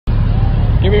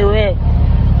Give me a rip.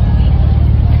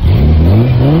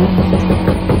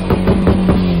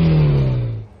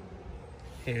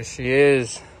 Here she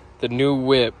is, the new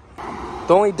whip.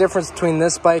 The only difference between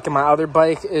this bike and my other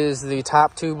bike is the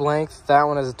top tube length. That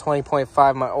one is a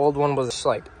 20.5. My old one was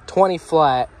like 20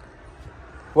 flat.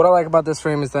 What I like about this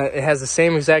frame is that it has the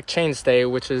same exact chainstay,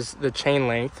 which is the chain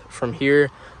length from here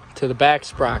to the back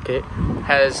sprocket.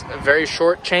 Has a very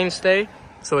short chainstay,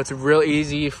 so it's real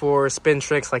easy for spin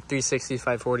tricks like 360s,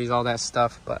 540s, all that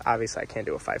stuff. But obviously I can't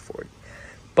do a 540.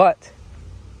 But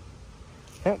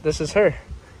yeah, this is her.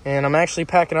 And I'm actually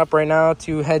packing up right now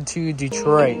to head to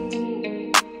Detroit.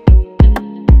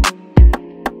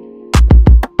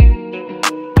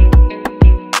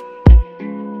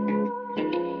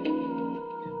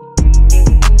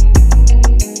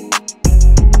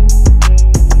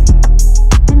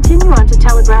 Continue on to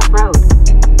Telegraph Road.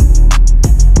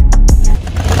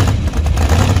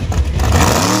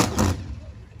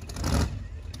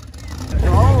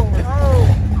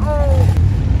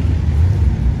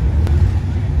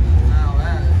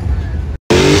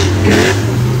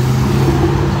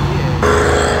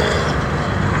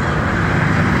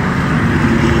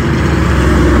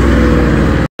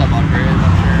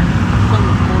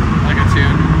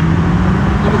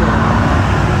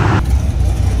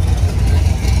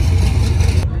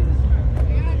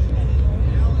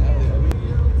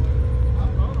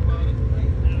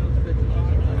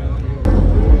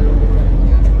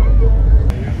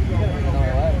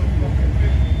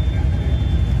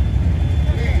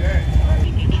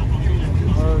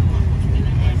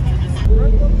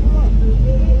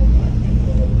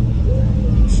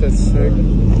 Shit's sick.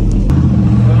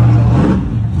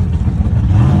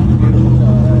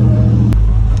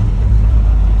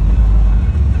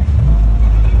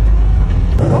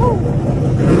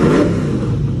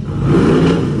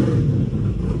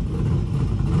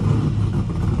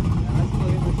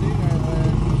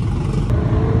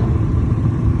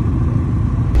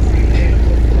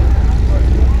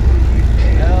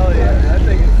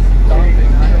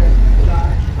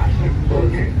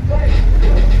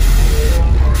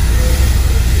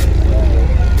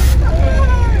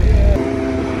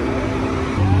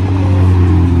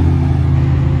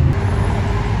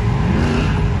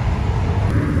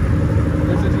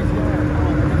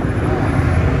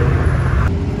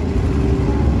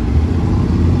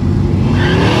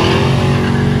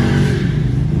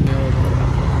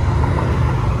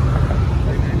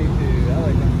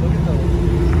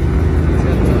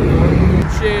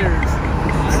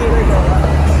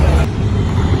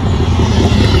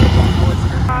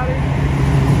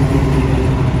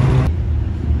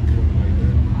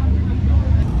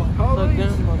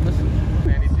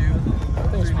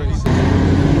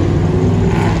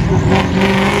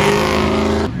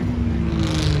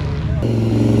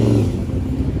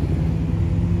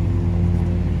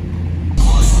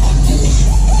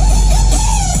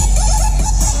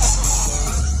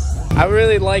 I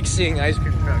really like seeing ice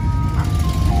cream trucks.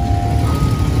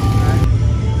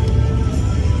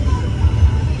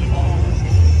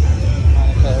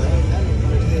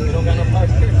 You don't got no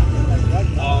parts here?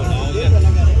 Oh, no, yeah.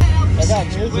 I got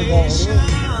music over here.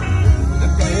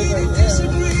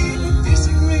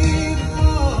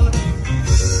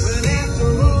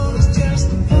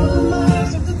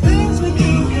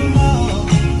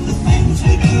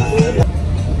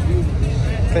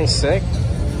 Thing's sick.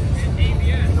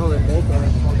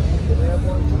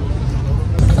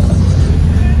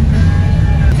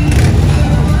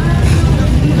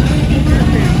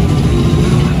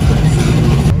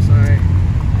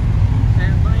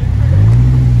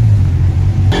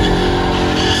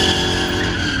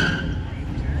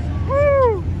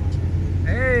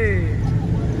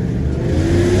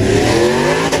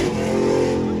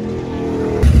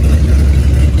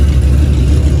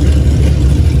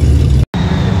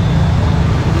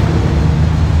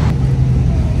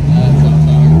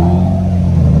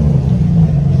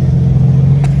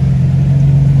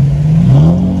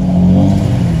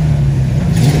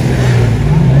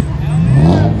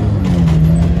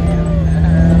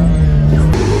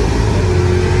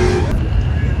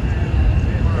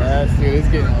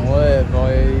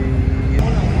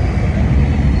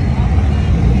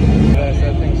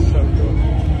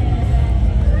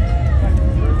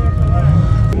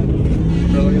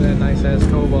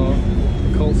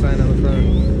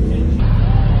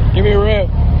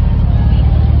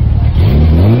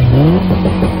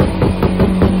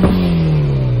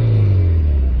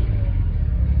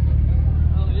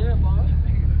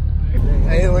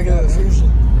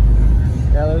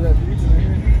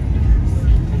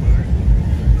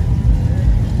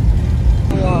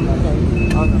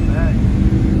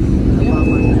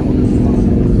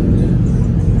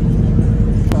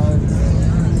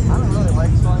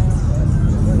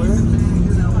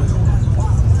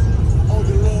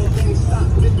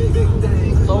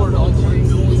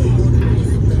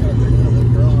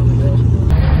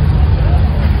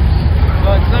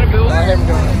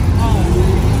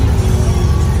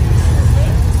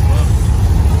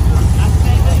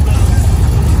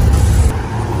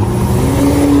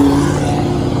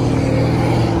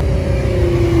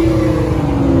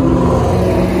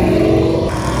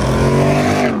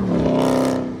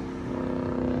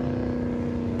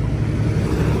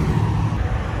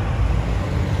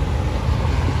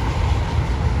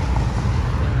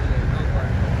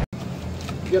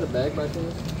 You got a bag by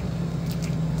chance?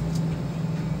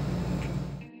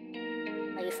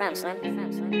 Where you from, son?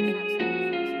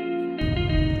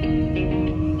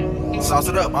 Sauce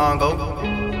it up, on go.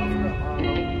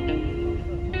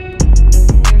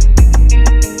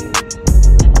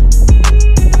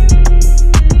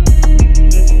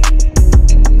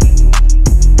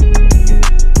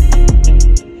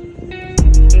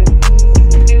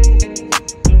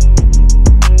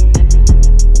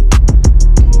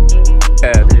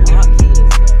 Yeah, dude.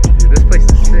 Dude, this place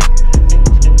is sick.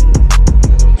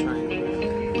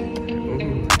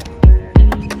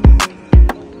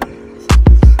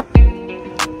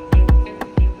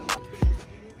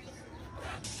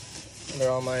 They're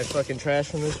all my fucking trash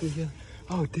from this weekend.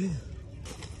 Oh, damn.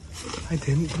 I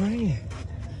didn't bring it.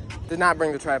 Did not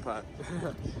bring the tripod.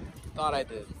 Thought I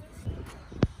did.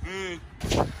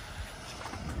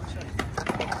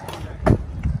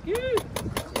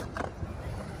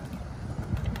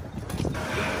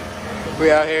 We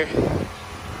out here.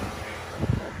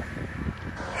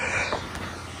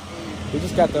 We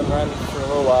just got them running for a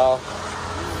little while.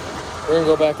 We're gonna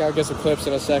go back out, get some clips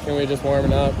in a second. We're just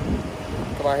warming up.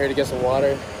 Come out here to get some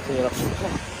water. You know.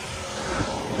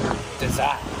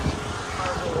 Design.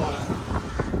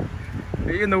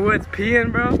 Are you in the woods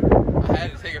peeing, bro? I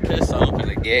had to take a piss to open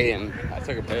the gate and I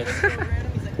took a piss.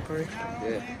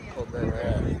 Yeah. Hold that right.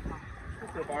 Yeah.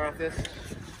 Let's go borrow this.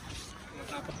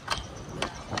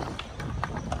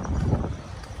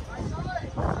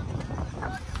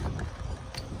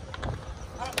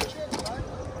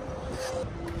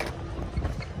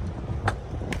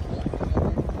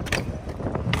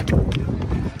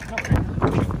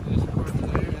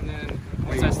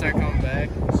 Once I start coming back,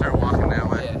 Start walking that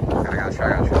way. yeah. I got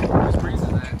you. Where's Breeze at?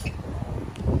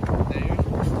 There.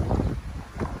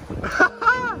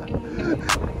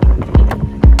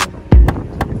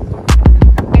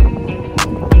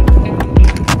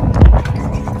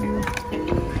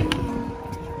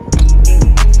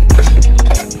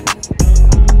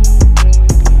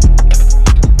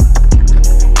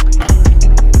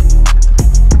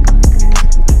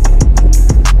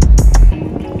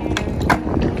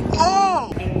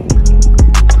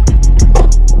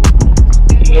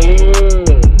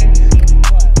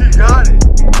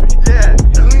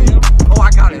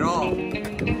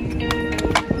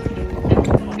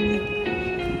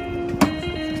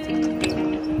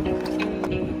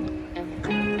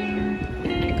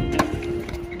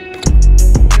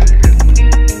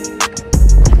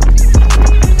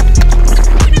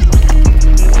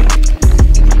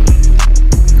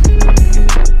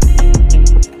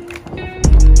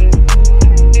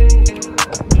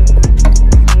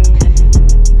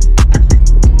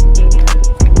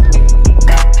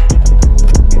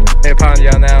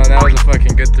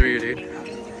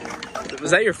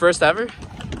 Was that your first ever?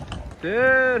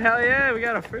 Dude, hell yeah, we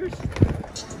got a first.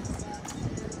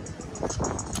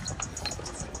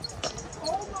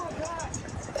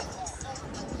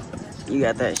 You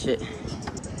got that shit.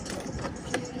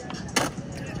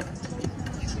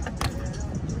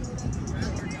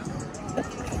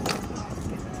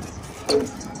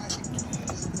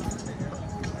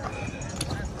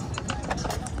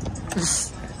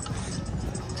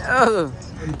 Oh.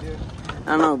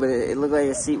 I don't know, but it looked like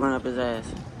a seat went up his ass.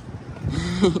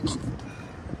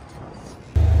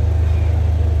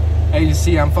 Hey, you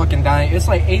see, I'm fucking dying. It's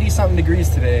like 80 something degrees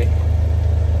today.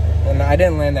 And I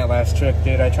didn't land that last trick,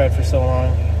 dude. I tried for so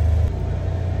long.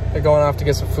 They're going off to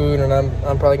get some food, and I'm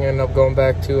probably gonna end up going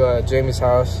back to Jamie's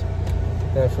house.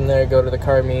 And then from there, go to the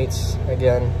car meets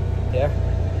again. Yeah,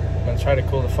 I'm gonna try to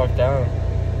cool the fuck down.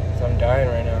 Cause I'm dying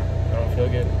right now. I don't feel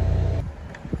good.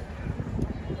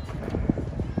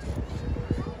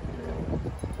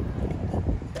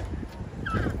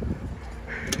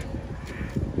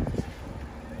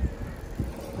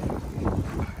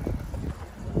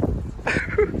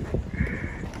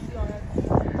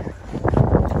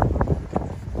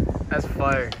 That's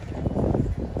fire.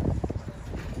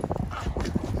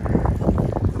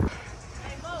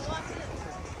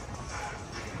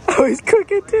 Oh, he's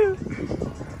cooking too.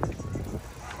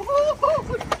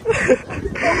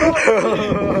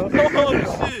 Oh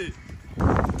shit!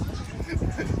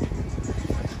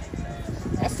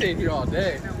 I stayed here all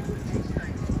day.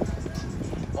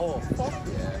 Oh fuck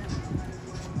yeah!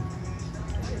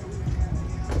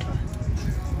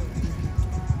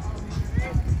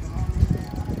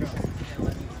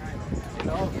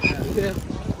 Yeah.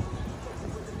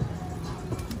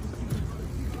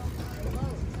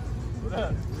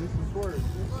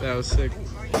 That was sick.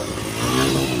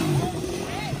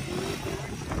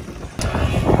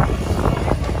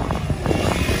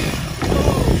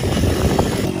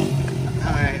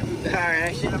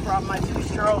 Alright. shit, I brought my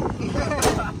 2-stroke.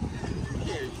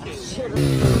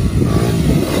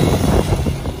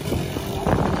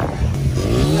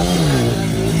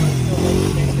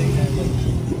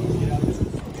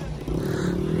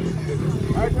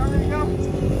 Alright, John, ready to go?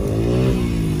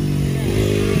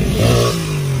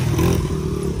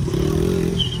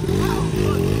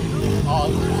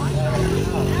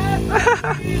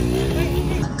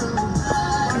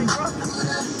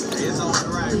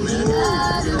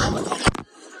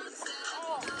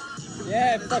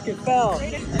 Yeah, it fucking fell. I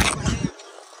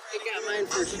got mine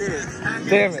for sure.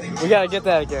 Damn it, we gotta get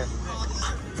that again.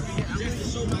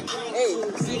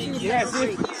 Hey, Yeah,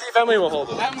 see if Emily will hold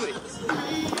it. Emily.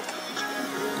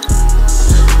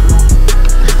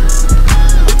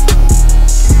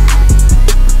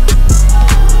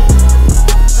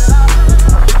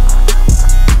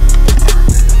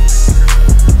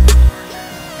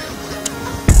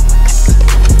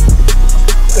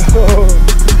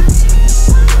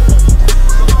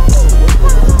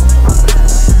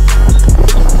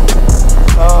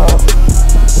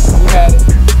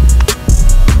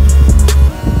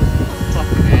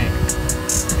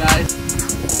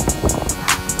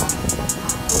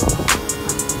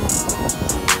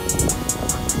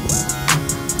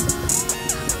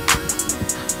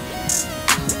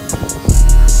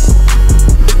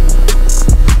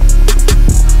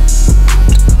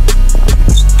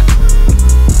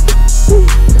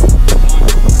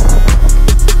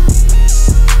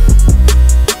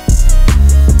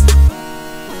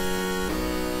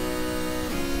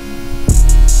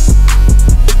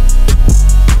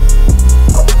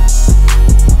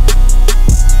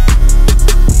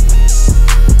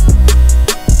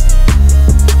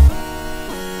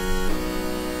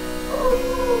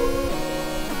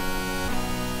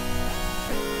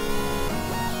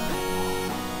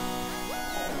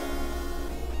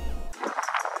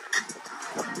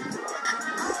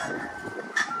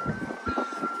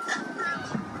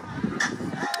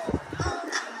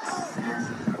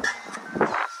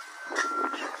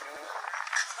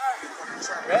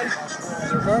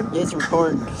 Ready? Is it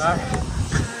recording? Yeah, it's recording. Alright.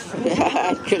 Yeah,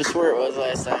 I could have swore it was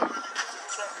last time.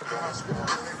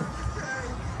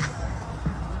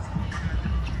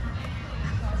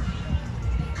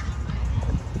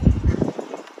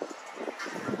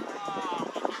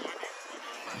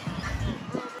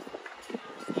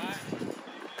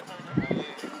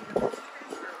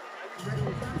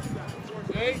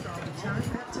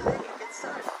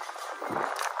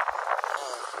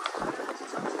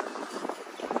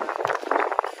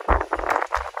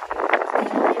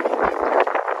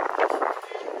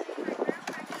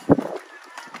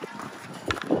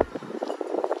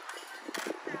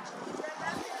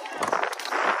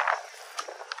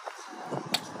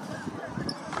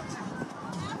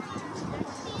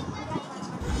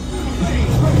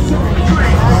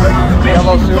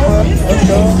 Yellow Supra, let's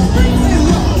go.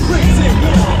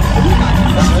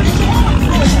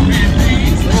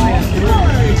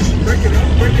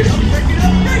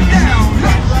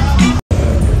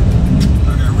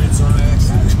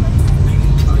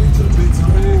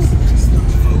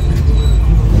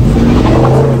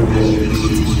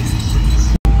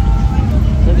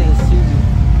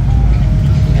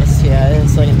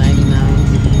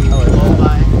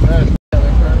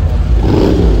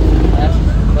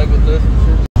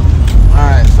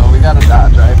 Alright, so we got a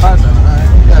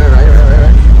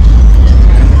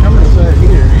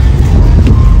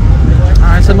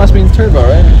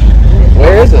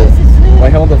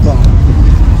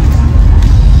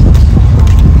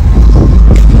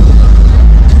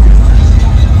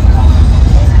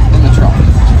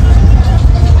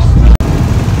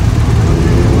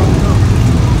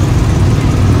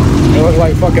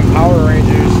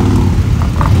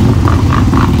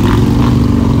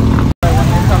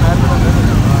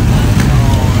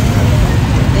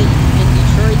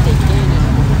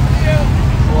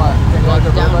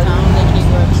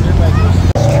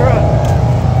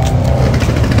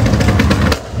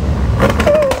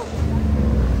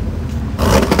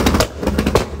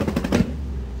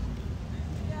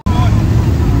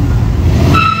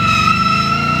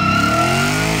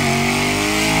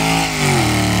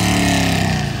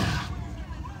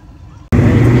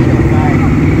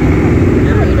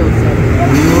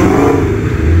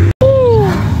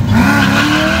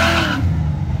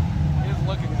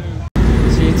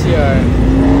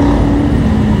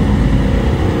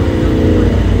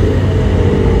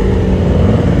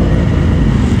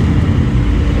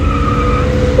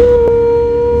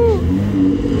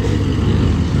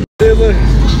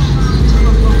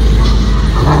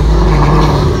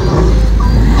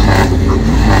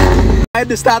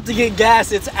to stop to get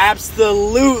gas. It's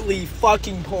absolutely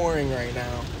fucking pouring right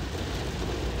now.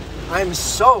 I'm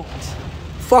soaked.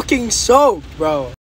 Fucking soaked, bro.